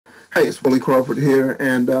Hey, it's Willie Crawford here,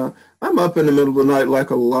 and I'm up in the middle of the night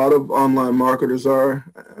like a lot of online marketers are,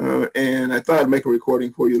 and I thought I'd make a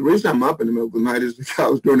recording for you. The reason I'm up in the middle of the night is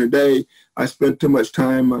because during the day I spend too much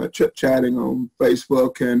time chit-chatting on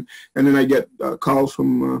Facebook, and then I get calls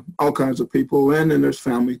from all kinds of people, and then there's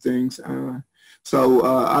family things. So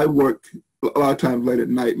I work a lot of times late at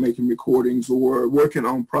night making recordings or working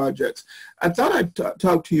on projects. I thought I'd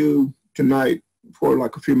talk to you tonight for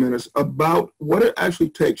like a few minutes about what it actually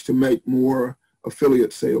takes to make more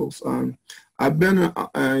affiliate sales. I've been a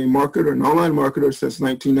marketer, an online marketer since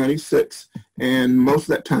 1996, and most of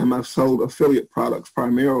that time I've sold affiliate products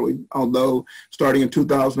primarily, although starting in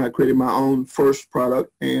 2000 I created my own first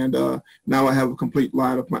product, and now I have a complete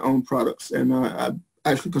line of my own products, and I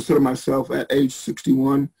actually consider myself at age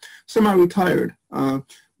 61 semi-retired.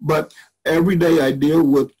 But every day I deal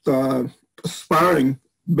with aspiring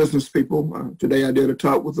business people. Today I did a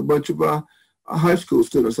talk with a bunch of high school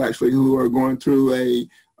students actually who are going through a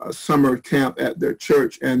summer camp at their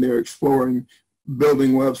church, and they're exploring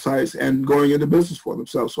building websites and going into business for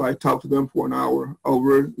themselves. So I talked to them for an hour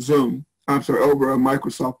over Zoom. Over a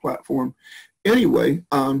Microsoft platform. Anyway,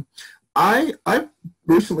 I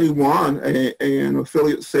recently won an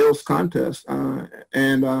affiliate sales contest,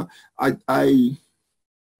 and I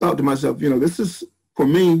thought to myself, this is for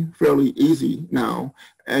me fairly easy now,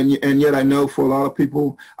 and yet I know for a lot of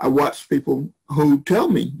people, I watch people who tell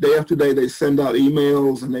me day after day they send out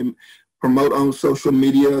emails and they promote on social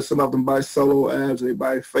media. Some of them buy solo ads, they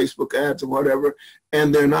buy Facebook ads or whatever,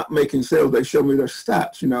 and they're not making sales. They show me their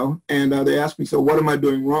stats, and they ask me, so what am I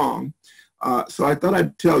doing wrong? So I thought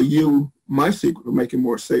I'd tell you my secret of making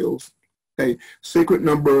more sales. Okay, secret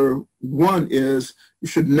number one is you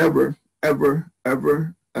should never, ever,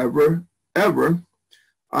 ever, ever, ever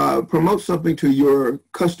promote something to your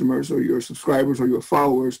customers or your subscribers or your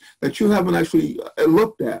followers that you haven't actually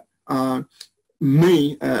looked at.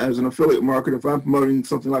 Me, as an affiliate marketer, if I'm promoting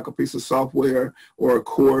something like a piece of software or a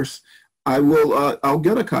course, I'll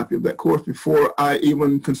get a copy of that course before I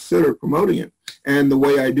even consider promoting it. And the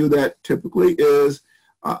way I do that typically is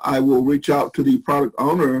I will reach out to the product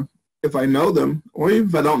owner if I know them, or even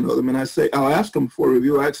if I don't know them, and I'll ask them for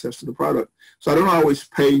review access to the product. So I don't always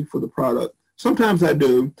pay for the product. Sometimes I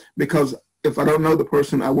do, because if I don't know the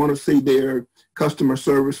person, I want to see their customer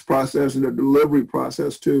service process and their delivery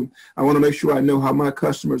process too. I want to make sure I know how my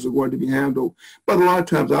customers are going to be handled. But a lot of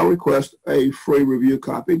times I'll request a free review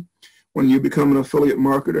copy. When you become an affiliate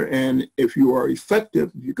marketer, and if you are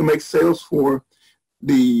effective, you can make sales for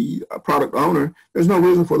the product owner, there's no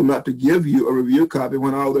reason for them not to give you a review copy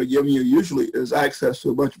when all they're giving you usually is access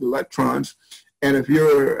to a bunch of electrons. And if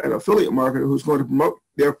you're an affiliate marketer who's going to promote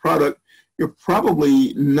their product, you're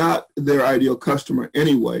probably not their ideal customer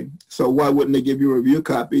anyway. So why wouldn't they give you a review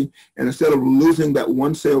copy? And instead of losing that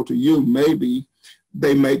one sale to you, maybe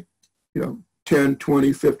they make 10,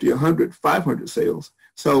 20, 50, 100, 500 sales.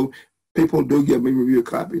 So people do give me review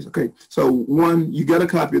copies. Okay, so one, you get a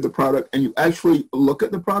copy of the product and you actually look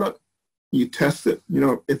at the product, you test it.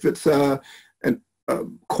 If it's a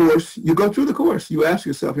course, you go through the course. You ask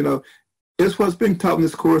yourself, is what's being taught in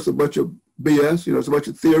this course a bunch of BS? It's a bunch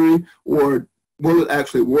of theory, or will it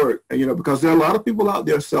actually work? And, because there are a lot of people out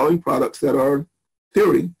there selling products that are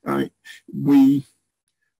theory. When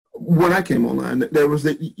I came online, there was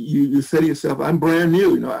that you say to yourself, I'm brand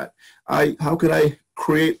new. How could I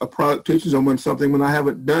create a product teaching someone something when I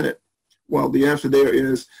haven't done it? Well, the answer there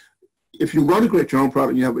is, if you want to create your own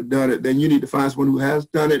product and you haven't done it, then you need to find someone who has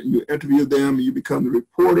done it, and you interview them, and you become the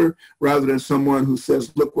reporter rather than someone who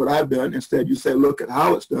says, look what I've done. Instead, you say, look at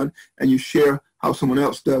how it's done, and you share how someone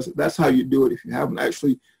else does it. That's how you do it if you haven't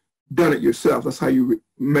actually done it yourself. That's how you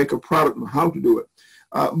make a product and how to do it.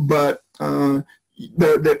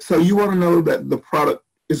 So you want to know that the product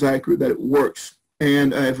is accurate, that it works.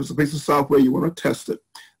 And if it's a piece of software, you want to test it.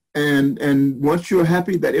 And once you're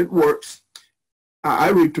happy that it works, I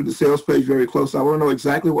read through the sales page very closely. I want to know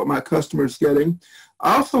exactly what my customer is getting.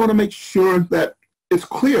 I also want to make sure that it's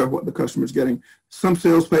clear what the customer is getting. Some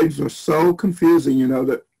sales pages are so confusing,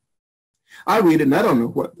 that I read it and I don't know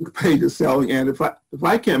what the page is selling. And if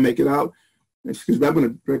I can't make it out, excuse me, I'm going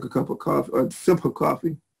to drink a cup of coffee, or a sip of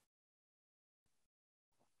coffee.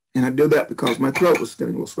 And I did that because my throat was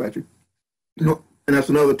getting a little scratchy. And that's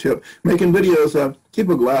another tip. Making videos, keep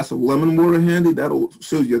a glass of lemon water handy. That'll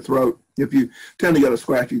soothe your throat if you tend to get a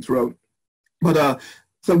scratchy throat. But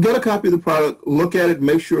so get a copy of the product, look at it,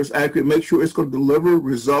 make sure it's accurate, make sure it's going to deliver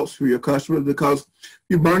results for your customers, because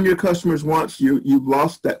you burn your customers once, you've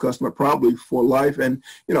lost that customer probably for life. And,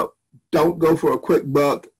 don't go for a quick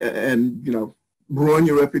buck and, ruin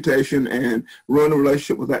your reputation and ruin the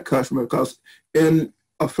relationship with that customer, because in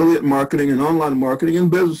affiliate marketing and online marketing and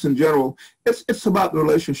business in general, it's about the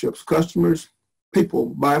relationships. Customers, people,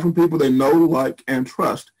 buy from people they know, like, and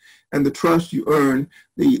trust. And the trust you earn,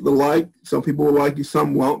 the like, some people will like you,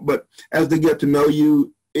 some won't, but as they get to know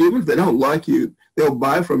you, even if they don't like you, they'll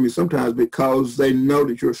buy from you sometimes because they know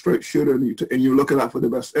that you're a straight shooter and you're looking out for their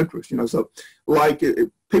best interest. So like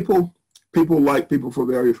people like people for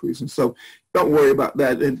various reasons. So don't worry about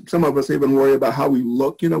that. And some of us even worry about how we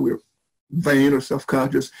look. We're vain or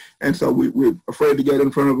self-conscious. And so we're afraid to get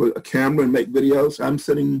in front of a camera and make videos. I'm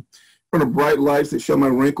sitting in front of bright lights that show my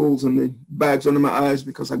wrinkles and the bags under my eyes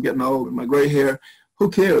because I'm getting old and my gray hair. Who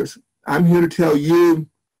cares? I'm here to tell you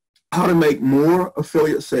how to make more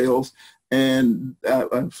affiliate sales. And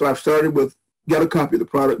so I've started with get a copy of the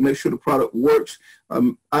product, make sure the product works.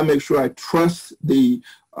 I make sure I trust the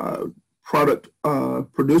product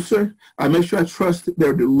producer. I make sure I trust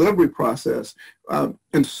their delivery process.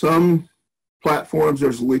 In some platforms,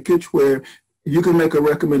 there's leakage where you can make a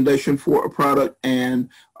recommendation for a product, and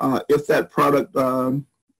if that product,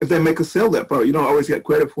 if they make a sale of that product, you don't always get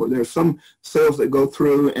credit for it. There's some sales that go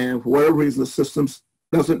through, and for whatever reason, the system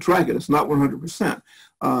doesn't track it. It's not 100%.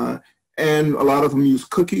 And a lot of them use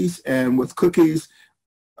cookies, and with cookies,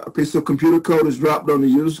 a piece of computer code is dropped on the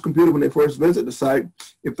user's computer when they first visit the site.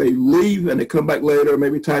 If they leave and they come back later,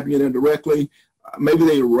 maybe typing it in directly, maybe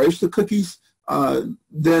they erase the cookies,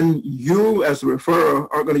 then you as a referrer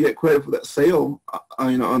aren't going to get credit for that sale,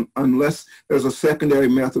 unless there's a secondary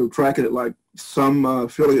method of tracking it, like some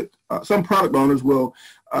affiliate, some product owners will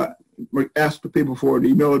ask the people for an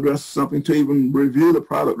email address or something to even review the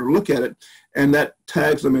product or look at it, and that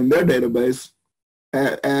tags them in their database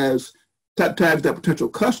as that tags that potential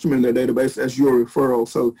customer in their database as your referral.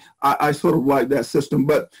 So I sort of like that system.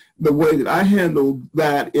 But the way that I handle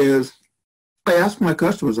that is I ask my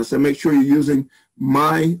customers, I say, make sure you're using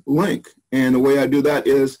my link. And the way I do that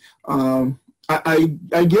is I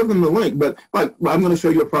give them the link, but like, I'm going to show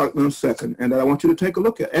you a product in a second, and I want you to take a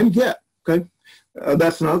look at and get, okay?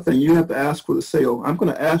 That's another thing. You have to ask for the sale. I'm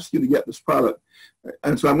going to ask you to get this product.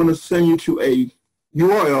 And so I'm going to send you to a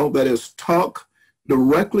URL that is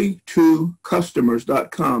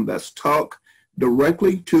talkdirectlytocustomers.com. That's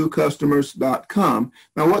talkdirectlytocustomers.com.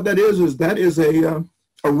 Now what that is that is a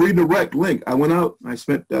redirect link. I went out, I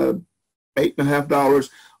spent $8.50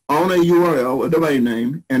 on a URL, a domain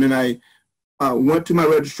name, and then I went to my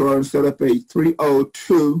registrar and set up a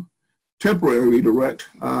 302 temporary redirect.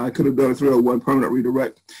 I could have done a 301 permanent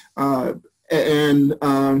redirect. So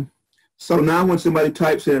now when somebody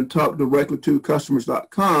types in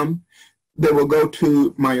talkdirectlytocustomers.com, they will go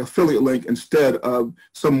to my affiliate link instead of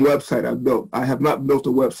some website I built. I have not built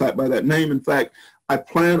a website by that name. In fact, I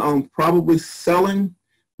plan on probably selling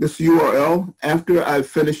this URL after I've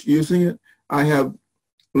finished using it. I have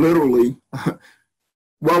literally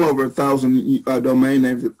well over 1,000 domain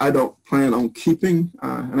names that I don't plan on keeping,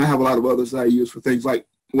 and I have a lot of others that I use for things like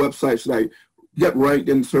websites that I get ranked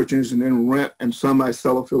in search engines and then rent, and some I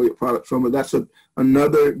sell affiliate products from, but that's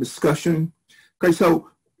another discussion. Okay, so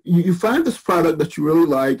you find this product that you really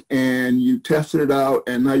like and you tested it out,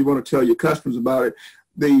 and now you want to tell your customers about it.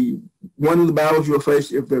 One of the battles you'll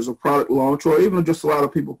face if there's a product launch, or even just a lot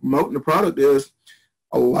of people promoting the product, is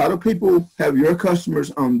a lot of people have your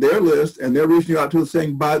customers on their list and they're reaching out to them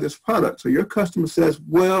saying, buy this product. So your customer says,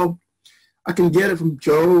 well, I can get it from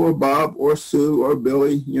Joe or Bob or Sue or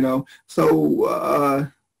Billy, so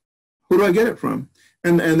who do I get it from?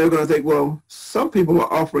 And they're going to think, well, some people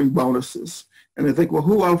are offering bonuses. And they think, well,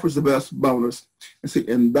 who offers the best bonus?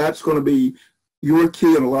 And that's going to be your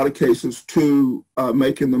key in a lot of cases to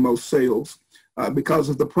making the most sales. Because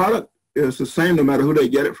if the product is the same no matter who they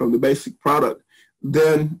get it from, the basic product,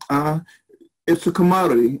 then it's a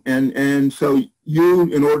commodity. And so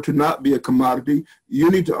you, in order to not be a commodity, you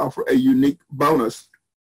need to offer a unique bonus.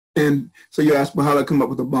 And so you ask, well, how do I come up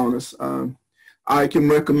with a bonus? I can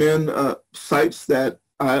recommend sites that,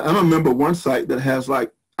 I remember one site that has I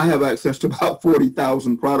have access to about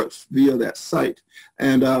 40,000 products via that site.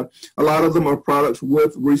 And a lot of them are products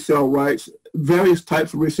with resale rights, various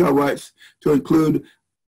types of resale rights, to include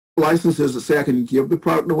licenses that say I can give the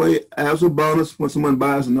product away as a bonus when someone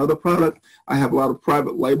buys another product. I have a lot of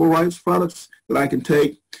private label rights products that I can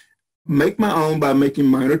take, make my own by making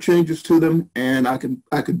minor changes to them, and I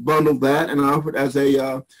could bundle that and offer it as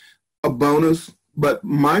a bonus. But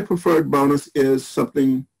my preferred bonus is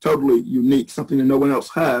something totally unique, something that no one else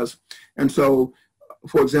has. And so,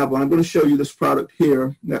 for example, I'm going to show you this product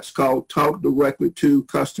here that's called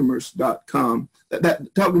talkdirectlytocustomers.com.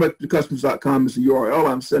 That talkdirectlytocustomers.com is the URL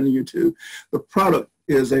I'm sending you to. The product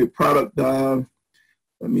is a product, let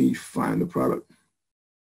me find the product.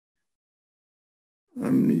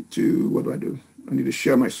 what do? I need to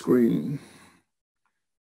share my screen.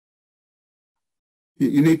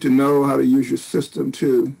 You need to know how to use your system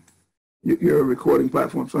too, your recording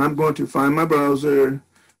platform. So I'm going to find my browser,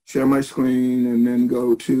 share my screen, and then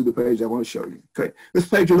go to the page I want to show you. Okay, this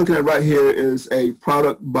page you're looking at right here is a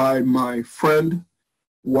product by my friend,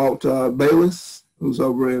 Walt Bayliss, who's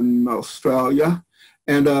over in Australia.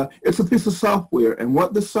 And it's a piece of software. And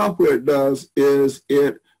what the software does is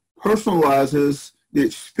it personalizes the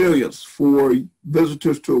experience for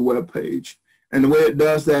visitors to a web page. And the way it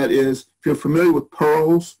does that is, if you're familiar with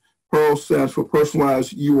PURLs, PURL stands for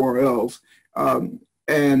personalized URLs.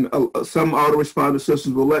 And some autoresponder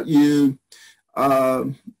systems will let you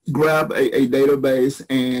grab a database,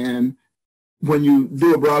 and when you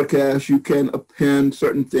do a broadcast, you can append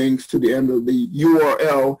certain things to the end of the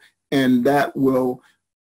URL, and that will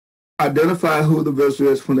identify who the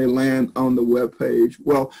visitor is when they land on the web page.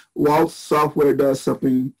 Well, Walt's software does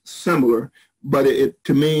something similar, but it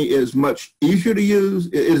to me is much easier to use.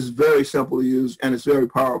 It is very simple to use, and it's very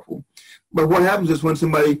powerful. But what happens is when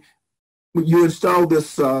you install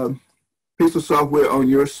this piece of software on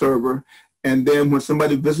your server, and then when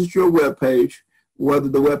somebody visits your web page, whether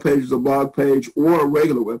the web page is a blog page or a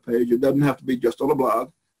regular web page, it doesn't have to be just on a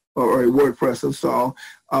blog or a WordPress install.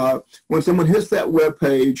 When someone hits that web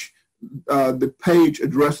page, the page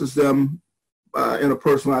addresses them in a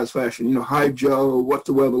personalized fashion. You know, hi Joe, what's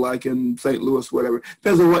the weather like in St. Louis, whatever.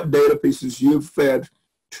 Depends on what data pieces you've fed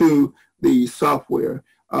to the software.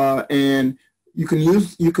 And you can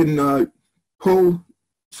use it for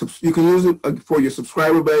your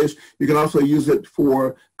subscriber base. You can also use it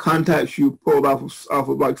for contacts you pulled off of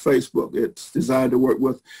like Facebook. It's designed to work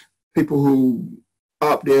with people who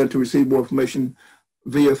opt in to receive more information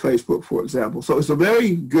via Facebook, for example. So it's a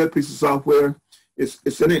very good piece of software.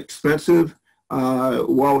 It's inexpensive.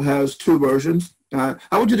 Walt has 2 versions. I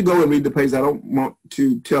want you to go and read the page. I don't want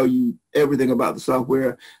to tell you everything about the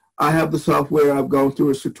software. I have the software. I've gone through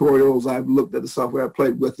its tutorials. I've looked at the software. I've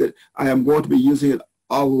played with it. I am going to be using it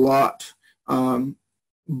a lot,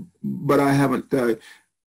 but I haven't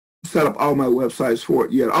set up all my websites for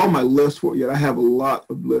it yet, all my lists for it yet. I have a lot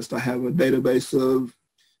of lists. I have a database of,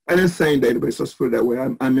 an insane database, let's put it that way.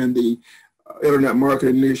 I'm in the internet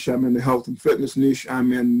marketing niche. I'm in the health and fitness niche.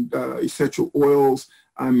 I'm in essential oils.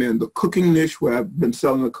 I'm in the cooking niche, where I've been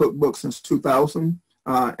selling a cookbook since 2000.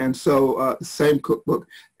 And so same cookbook.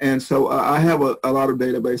 And so I have a lot of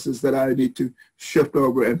databases that I need to shift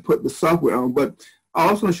over and put the software on. But I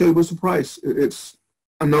also want to show you what's the price. It's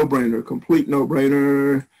a no-brainer, complete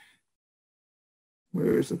no-brainer.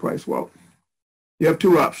 Where is the price, Walt? You have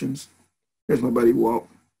 2 options. Here's my buddy, Walt.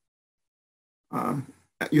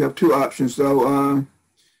 You have 2 options. So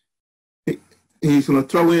he's going to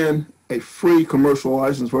throw in a free commercial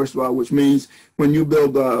license, first of all, which means when you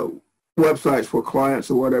build websites for clients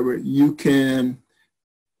or whatever, you can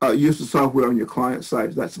use the software on your client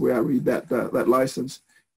sites. That's the way I read that license.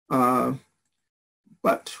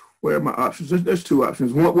 But where are my options? There's 2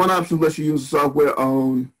 options. One option lets you use the software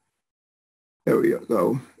on, there we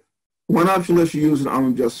go. One option lets you use it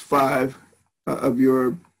on just 5 of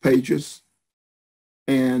your pages,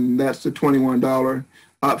 and that's the $21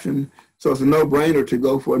 option. So it's a no-brainer to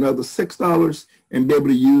go for another $6 and be able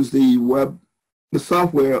to use the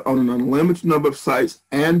software on an unlimited number of sites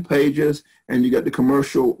and pages, and you get the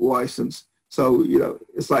commercial license. So, you know,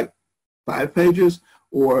 it's like 5 pages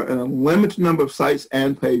or an unlimited number of sites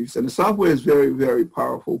and pages. And the software is very, very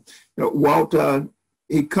powerful. You know, Walt,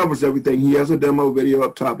 he covers everything. He has a demo video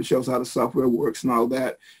up top that shows how the software works and all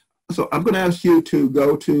that. So I'm going to ask you to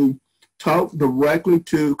go to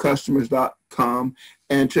talkdirectlytocustomers.com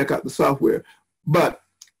and check out the software. But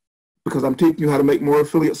because I'm teaching you how to make more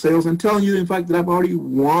affiliate sales and telling you, in fact, that I've already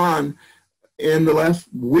won in the last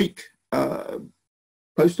week,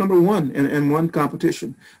 place number 1 in one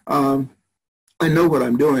competition. I know what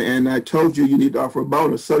I'm doing, and I told you need to offer a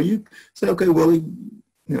bonus. So you say, okay, Willie,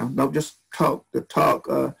 you know, don't just talk the talk,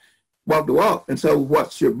 walk the walk. And so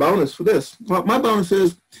what's your bonus for this? Well, my bonus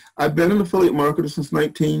is I've been an affiliate marketer since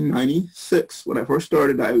 1996. When I first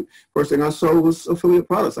started, first thing I sold was affiliate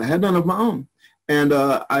products. I had none of my own. And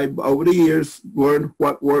I've, over the years, learned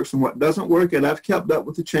what works and what doesn't work, and I've kept up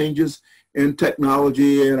with the changes in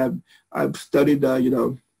technology, and I've studied, you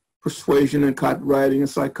know, persuasion and copywriting and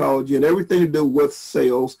psychology and everything to do with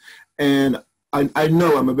sales. And I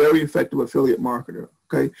know I'm a very effective affiliate marketer,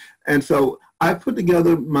 okay? And so I put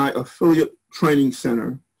together my affiliate training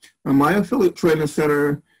center. And my affiliate training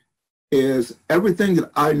center is everything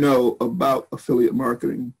that I know about affiliate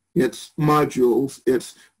marketing. It's modules,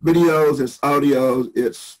 it's videos, it's audios,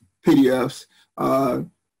 it's PDFs.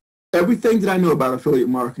 everything that I know about affiliate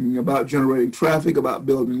marketing, about generating traffic, about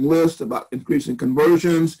building lists, about increasing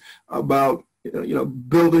conversions, about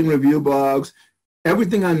building review blogs,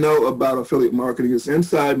 everything I know about affiliate marketing is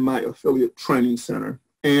inside my affiliate training center.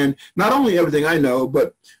 And not only everything I know,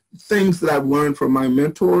 but things that I've learned from my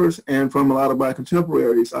mentors and from a lot of my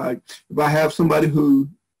contemporaries. If I have somebody who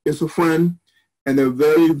is a friend and they're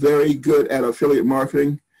very, very good at affiliate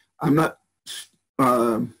marketing, I'm not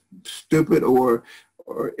stupid or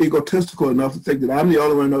egotistical enough to think that I'm the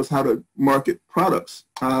only one who knows how to market products.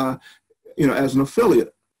 As an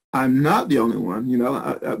affiliate, I'm not the only one.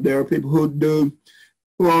 There are people who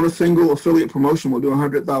on a single affiliate promotion will do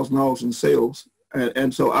 $100,000 in sales.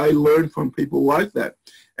 And so I learned from people like that.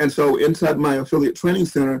 And so inside my affiliate training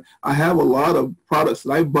center, I have a lot of products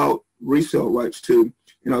that I bought resale rights to.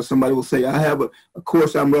 Somebody will say, I have a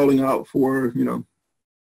course I'm rolling out for,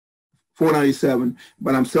 $497,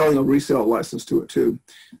 but I'm selling a resale license to it too.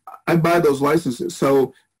 I buy those licenses.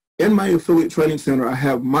 So in my affiliate training center, I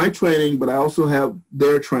have my training, but I also have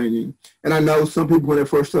their training. And I know some people, when they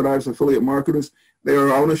first start out as affiliate marketers, they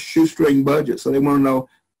are on a shoestring budget. So they want to know,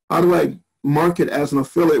 how do I market as an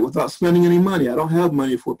affiliate without spending any money? I don't have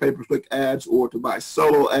money for pay-per-click ads or to buy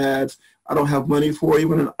solo ads. I don't have money for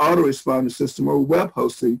even an autoresponder system or web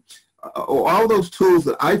hosting, or all those tools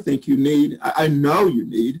that I think you need, I know you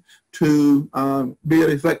need to be an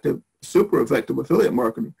effective, super effective affiliate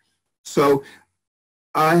marketer. So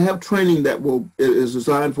I have training that is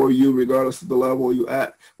designed for you regardless of the level you're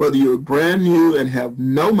at. Whether you're brand new and have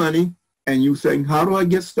no money and you're saying, how do I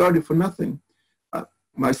get started for nothing?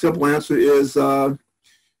 My simple answer is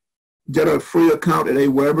get a free account at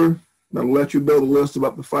Aweber that'll let you build a list of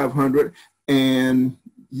up to 500 and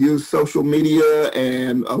use social media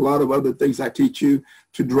and a lot of other things I teach you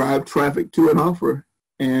to drive traffic to an offer.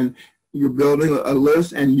 And you're building a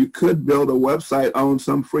list, and you could build a website on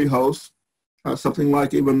some free host, something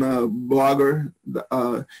like even Blogger,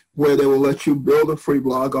 where they will let you build a free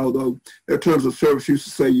blog, although their terms of service used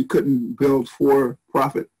to say you couldn't build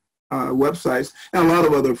for-profit websites. And a lot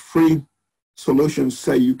of other free solutions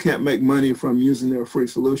say you can't make money from using their free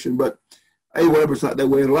solution, but Aweber's not that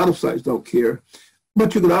way, and a lot of sites don't care.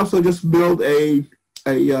 But you could also just build a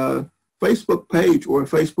Facebook page or a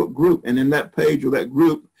Facebook group, and in that page or that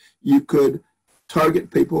group, you could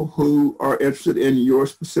target people who are interested in your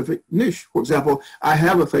specific niche. For example, I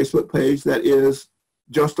have a Facebook page that is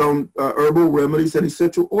just on herbal remedies and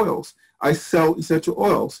essential oils. I sell essential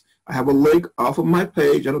oils. I have a link off of my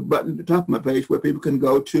page and a button at the top of my page where people can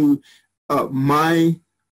go to my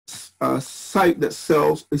site that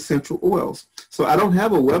sells essential oils. So I don't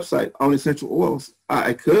have a website on essential oils.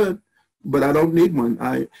 I could, but I don't need one.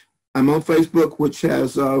 I'm on Facebook, which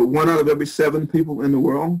has 1 out of every 7 people in the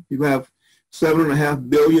world. You have 7.5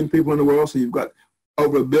 billion people in the world, so you've got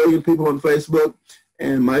over 1 billion people on Facebook.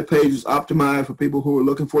 And my page is optimized for people who are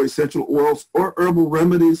looking for essential oils or herbal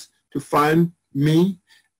remedies to find me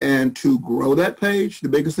and to grow that page. The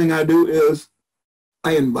biggest thing I do is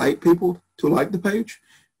I invite people to like the page.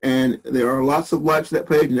 And there are lots of likes to that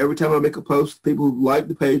page. And every time I make a post, people who like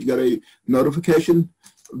the page get a notification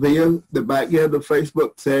via the back end of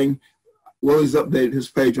Facebook saying, Willie's updated his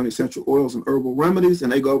page on essential oils and herbal remedies.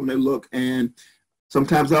 And they go over and they look. And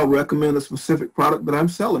sometimes I'll recommend a specific product that I'm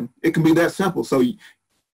selling. It can be that simple. So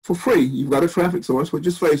for free, you've got a traffic source, which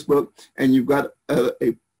is Facebook, and you've got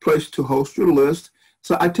a place to host your list.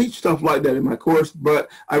 So I teach stuff like that in my course, but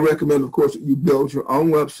I recommend, of course, that you build your own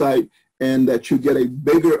website and that you get a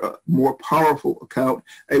bigger, more powerful account.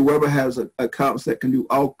 Aweber has accounts that can do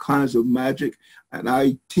all kinds of magic, and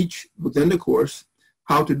I teach within the course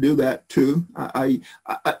how to do that too.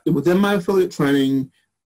 Within my affiliate training,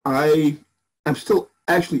 I'm still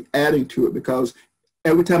actually adding to it, because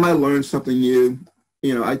every time I learn something new,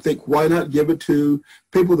 I think, why not give it to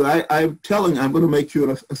people that I'm telling I'm going to make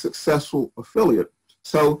you a successful affiliate.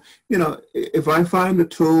 So, if I find a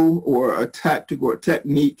tool or a tactic or a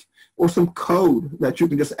technique or some code that you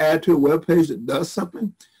can just add to a web page that does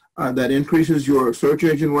something that increases your search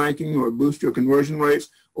engine ranking or boosts your conversion rates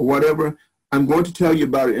or whatever, I'm going to tell you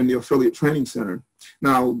about it in the Affiliate Training Center.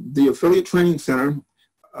 Now, the Affiliate Training Center,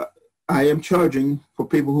 I am charging for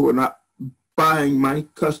people who are not buying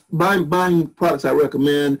buying products I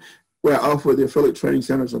recommend, where I offer the Affiliate Training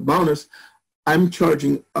Center as a bonus. I'm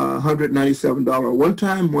charging $197 one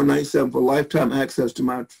time, $197 for lifetime access to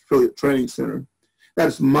my Affiliate Training Center. That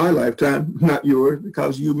is my lifetime, not yours,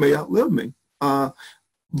 because you may outlive me.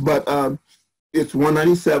 But it's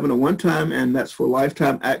 $197 a one time, and that's for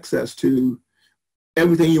lifetime access to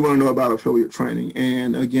everything you want to know about affiliate training.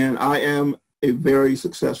 And again, I am a very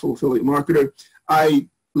successful affiliate marketer. I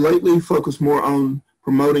lately focus more on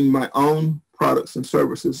promoting my own products and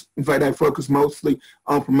services. In fact, I focus mostly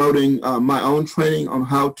on promoting my own training on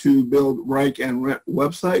how to build, rank, and rent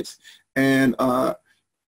websites. And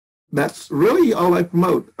that's really all I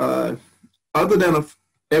promote. Other than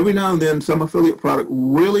every now and then, some affiliate product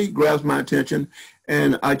really grabs my attention,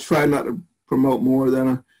 and I try not to promote more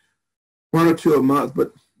than one or two a month.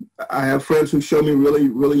 But I have friends who show me really,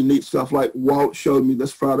 really neat stuff. Like Walt showed me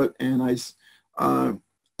this product, and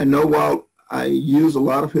I know Walt. I use a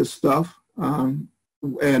lot of his stuff, and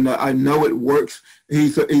I know it works.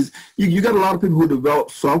 You got a lot of people who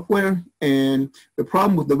develop software, and the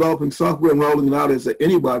problem with developing software and rolling it out is that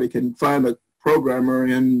anybody can find a programmer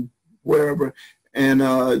in wherever and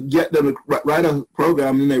get them to write a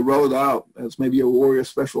program, and then they roll it out as maybe a Warrior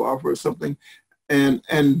special offer or something, and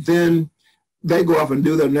then they go off and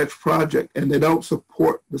do their next project, and they don't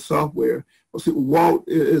support the software. Well, see, Walt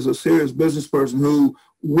is a serious business person who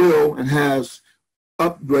will and has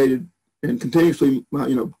upgraded and continuously,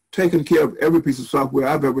 taken care of every piece of software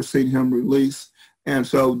I've ever seen him release, and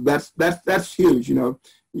so that's huge.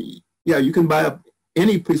 Yeah, you can buy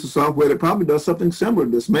any piece of software that probably does something similar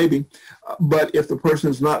to this, maybe, but if the person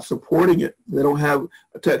is not supporting it, they don't have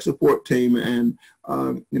a tech support team and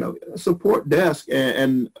a support desk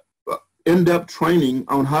and in-depth training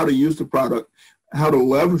on how to use the product, how to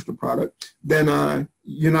leverage the product, then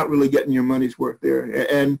you're not really getting your money's worth there,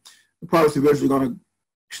 and the product's eventually going to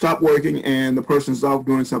stop working, and the person's off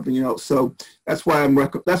doing something else. So that's why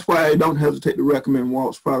I don't hesitate to recommend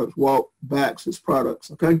Walt's products. Walt backs his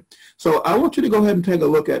products. Okay, so I want you to go ahead and take a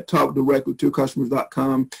look at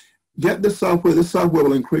talkdirectly2customers.com. Get this software. This software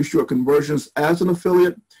will increase your conversions as an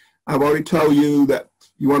affiliate. I've already told you that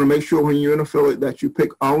you want to make sure when you're an affiliate that you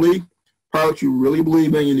pick only products you really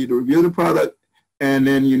believe in. You need to review the product, and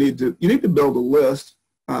then you need to build a list.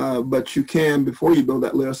 But you can, before you build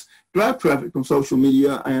that list, drive traffic from social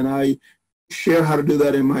media, and I share how to do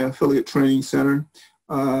that in my affiliate training center.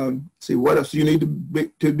 See, what else you need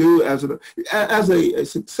to do as a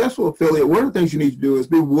successful affiliate. One of the things you need to do is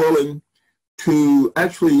be willing to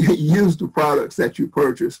actually use the products that you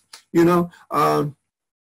purchase.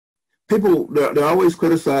 People, they're always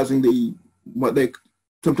criticizing what they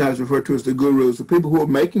sometimes refer to as the gurus, the people who are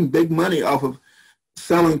making big money off of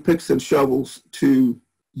selling picks and shovels to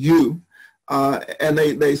you, and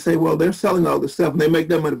they say, well, they're selling all this stuff, and they make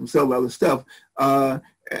their money from selling all this stuff,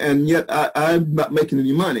 and yet I'm not making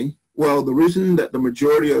any money. Well, the reason that the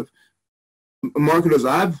majority of marketers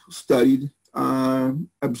I've studied,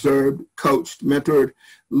 observed, coached, mentored,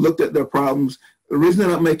 looked at their problems, the reason they're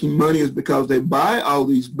not making money is because they buy all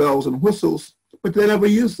these bells and whistles, but they never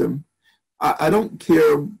use them. I don't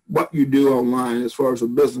care what you do online as far as a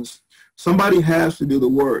business. Somebody has to do the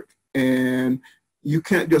work, and you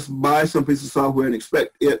can't just buy some piece of software and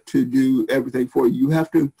expect it to do everything for you. You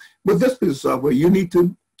have to, with this piece of software, you need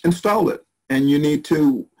to install it, and you need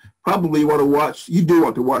to probably want to watch the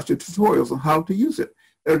tutorials on how to use it.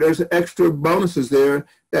 There's extra bonuses there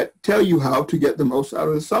that tell you how to get the most out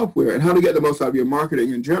of the software and how to get the most out of your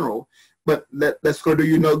marketing in general, but that's going to do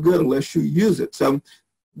you no good unless you use it. So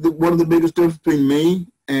one of the biggest differences between me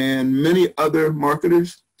and many other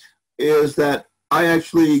marketers is that I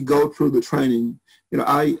actually go through the training.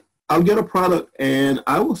 I'll get a product, and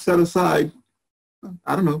I will set aside,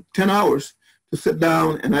 10 hours to sit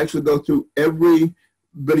down and actually go through every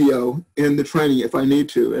video in the training if I need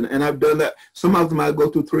to. And I've done that. Some of them I go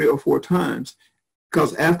through 3 or 4 times,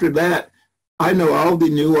 because after that, I know all the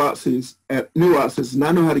nuances, and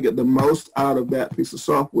I know how to get the most out of that piece of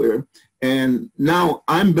software. And now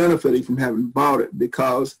I'm benefiting from having bought it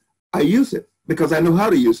because I use it, because I know how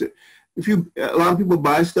to use it. A lot of people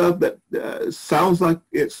buy stuff that sounds like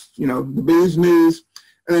it's, the bee's knees,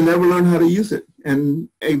 and they never learn how to use it. And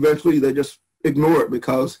eventually they just ignore it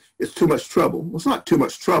because it's too much trouble. Well, it's not too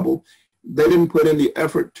much trouble. They didn't put in the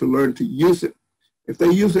effort to learn to use it. If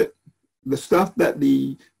they use it, the stuff that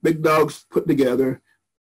the big dogs put together,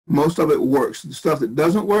 most of it works. The stuff that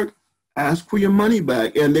doesn't work, ask for your money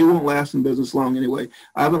back, and they won't last in business long anyway.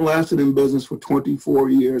 I haven't lasted in business for 24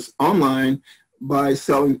 years online by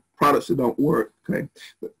selling products that don't work. Okay,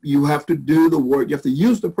 you have to do the work. You have to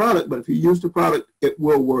use the product, but if you use the product, it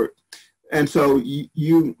will work. And so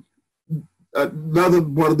another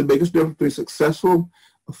one of the biggest differences between successful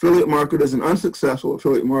affiliate marketers and unsuccessful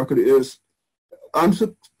affiliate marketer is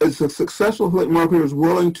a successful affiliate marketer is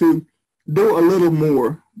willing to do a little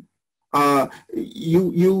more.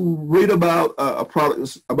 You read about a product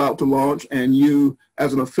that's about to launch, and you,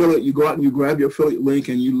 as an affiliate, you go out and you grab your affiliate link,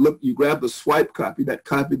 and you grab the swipe copy, that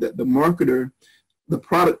copy that the marketer, the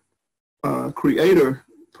product creator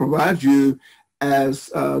provides you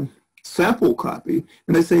as sample copy,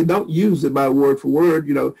 and they say don't use it by word for word,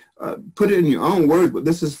 put it in your own words, but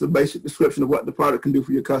this is the basic description of what the product can do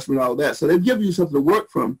for your customer and all that. So they give you something to work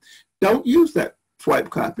from. Don't use that swipe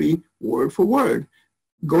copy word for word.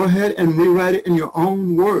 Go ahead and rewrite it in your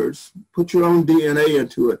own words, put your own DNA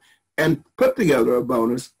into it, and put together a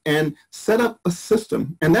bonus and set up a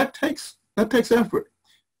system. And that takes effort.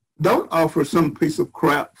 Don't offer some piece of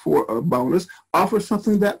crap for a bonus. Offer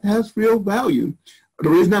something that has real value. The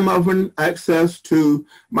reason I'm offering access to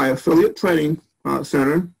my affiliate training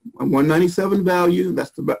center, a $197 value,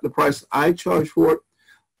 that's the price I charge for it.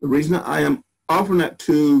 The reason I am offering that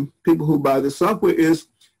to people who buy the software is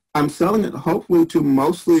I'm selling it hopefully to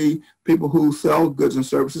mostly people who sell goods and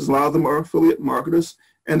services. A lot of them are affiliate marketers,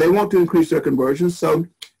 and they want to increase their conversions. So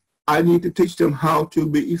I need to teach them how to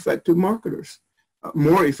be effective marketers,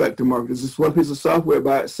 more effective marketers. This one piece of software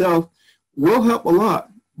by itself will help a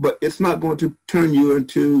lot, but it's not going to turn you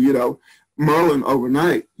into, Merlin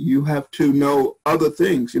overnight. You have to know other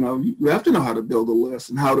things. You have to know how to build a list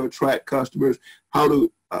and how to attract customers, how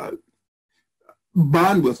to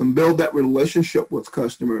bond with them, build that relationship with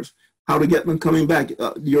customers, how to get them coming back.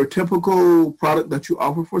 Your typical product that you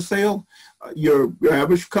offer for sale, your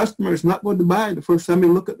average customer is not going to buy it the first time they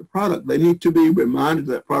look at the product. They need to be reminded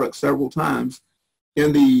of that product several times.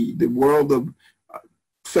 In the world of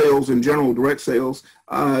sales in general, direct sales,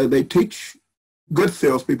 they teach good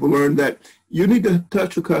salespeople learn that you need to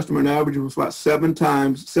touch a customer an average of about 7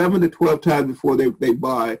 to 12 times before they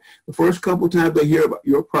buy. The first couple of times they hear about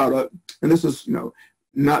your product, and this is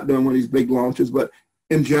not doing one of these big launches, but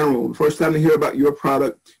in general, the first time they hear about your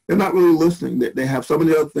product, they're not really listening. They have some of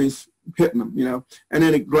the other things hitting them, and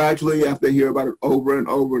then gradually after they hear about it over and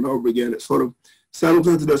over and over again, it sort of settles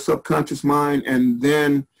into their subconscious mind, and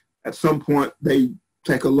then at some point they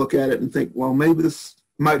take a look at it and think, well, maybe this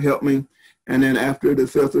might help me. And then after the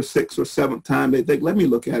 5th or 6th or 7th time, they think, let me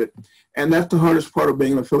look at it. And that's the hardest part of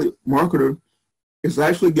being an affiliate marketer, is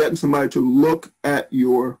actually getting somebody to look at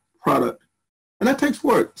your product. And that takes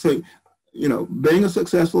work. So, being a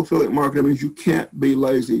successful affiliate marketer means you can't be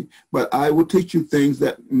lazy. But I will teach you things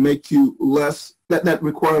that make you that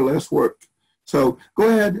require less work. So go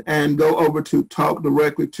ahead and go over to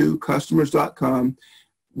talkdirectlytocustomers.com.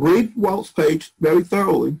 Read Walt's page very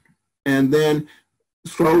thoroughly, and then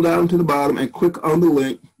scroll down to the bottom and click on the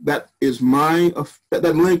link. That is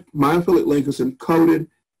that link, my affiliate link is encoded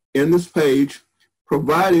in this page,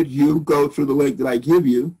 provided you go through the link that I give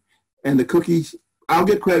you, and the cookies, I'll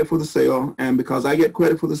get credit for the sale, and because I get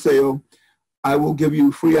credit for the sale, I will give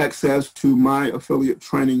you free access to my affiliate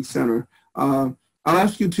training center. I'll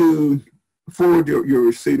ask you to forward your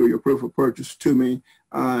receipt or your proof of purchase to me.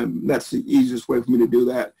 That's the easiest way for me to do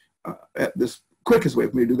that, quickest way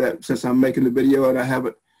for me to do that, since I'm making the video and I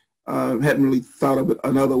hadn't really thought of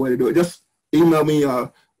another way to do it. Just email me,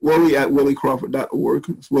 Willie@williecrawford.org.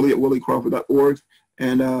 It's Willie@williecrawford.org,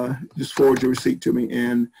 and just forward your receipt to me,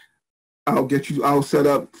 and I'll set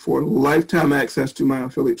up for lifetime access to my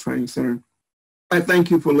affiliate training center. I thank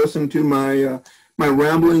you for listening to my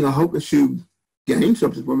rambling. I hope that you gained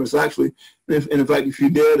something from this, actually. And in fact, if you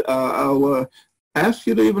did, I'll ask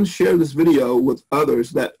you to even share this video with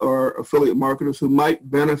others that are affiliate marketers who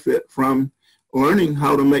might benefit from learning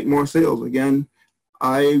how to make more sales. Again,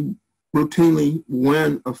 I routinely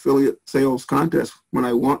win affiliate sales contests when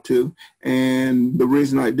I want to, and the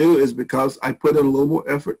reason I do is because I put in a little more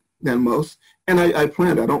effort than most, and I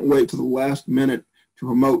plan. I don't wait to the last minute to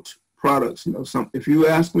promote products. If you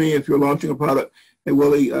ask me if you're launching a product, hey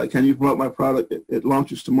Willie, can you promote my product? It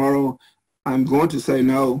launches tomorrow. I'm going to say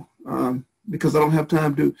no, because I don't have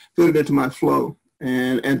time to fit it into my flow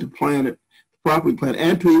and to plan it, properly plan,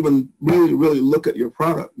 and to even really look at your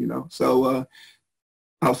product, So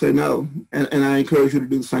I'll say no, and I encourage you to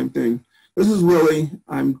do the same thing. This is Willie.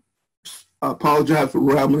 I apologize for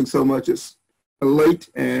rambling so much. It's late,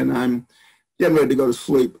 and I'm getting ready to go to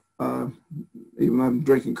sleep, even though I'm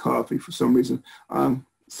drinking coffee for some reason.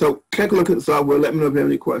 So take a look at the software. Let me know if you have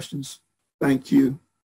any questions. Thank you.